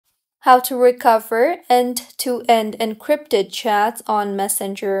How to recover end-to-end encrypted chats on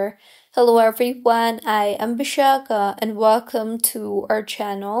Messenger. Hello everyone, I am Bishaka and welcome to our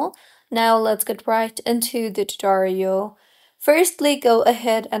channel. Now let's get right into the tutorial. Firstly, go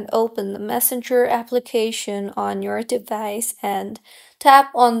ahead and open the Messenger application on your device and tap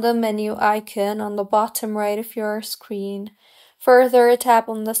on the menu icon on the bottom right of your screen. Further, tap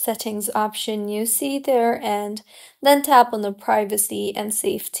on the settings option you see there and then tap on the privacy and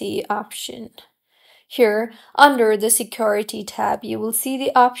safety option. Here, under the security tab, you will see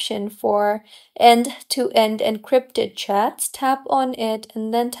the option for end-to-end encrypted chats. Tap on it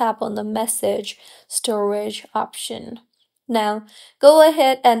and then tap on the message storage option. Now, go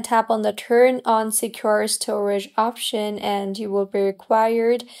ahead and tap on the Turn on Secure Storage option and you will be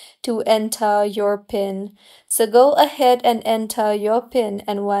required to enter your PIN. So go ahead and enter your PIN,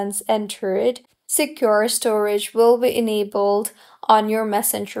 and once entered, Secure Storage will be enabled on your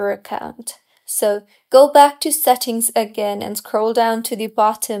Messenger account. So go back to settings again and scroll down to the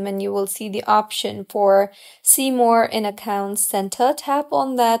bottom and you will see the option for See More in Accounts Center. Tap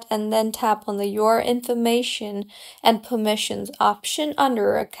on that and then tap on the Your Information and Permissions option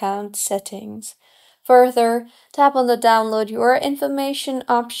under Account Settings. Further, tap on the Download Your Information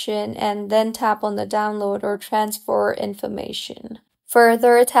option and then tap on the Download or Transfer Information.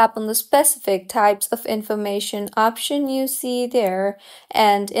 Further, tap on the specific types of information option you see there,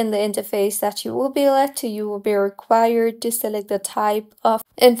 and in the interface that you will be led to, you will be required to select the type of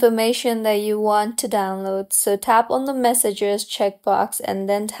information that you want to download. So tap on the Messages checkbox and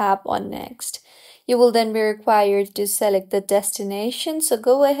then tap on Next. You will then be required to select the destination, so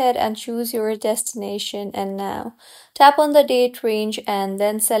go ahead and choose your destination, and now tap on the date range and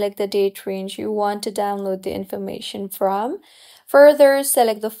then select the date range you want to download the information from. Further,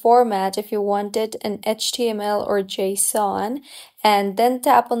 select the format if you want it in HTML or JSON, and then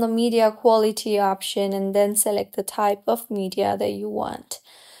tap on the media quality option and then select the type of media that you want.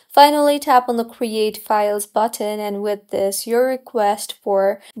 Finally, tap on the Create Files button, and with this, your request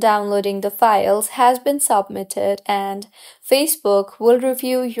for downloading the files has been submitted, and Facebook will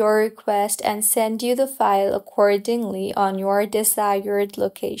review your request and send you the file accordingly on your desired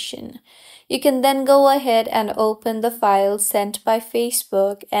location. You can then go ahead and open the file sent by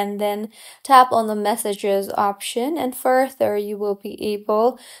Facebook and then tap on the Messages option, and further you will be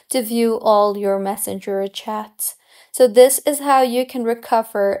able to view all your Messenger chats. So this is how you can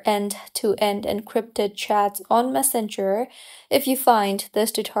recover end-to-end encrypted chats on Messenger. If you find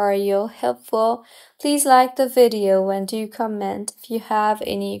this tutorial helpful, please like the video and do comment if you have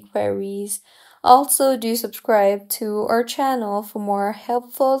any queries. Also, do subscribe to our channel for more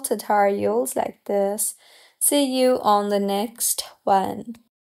helpful tutorials like this. See you on the next one.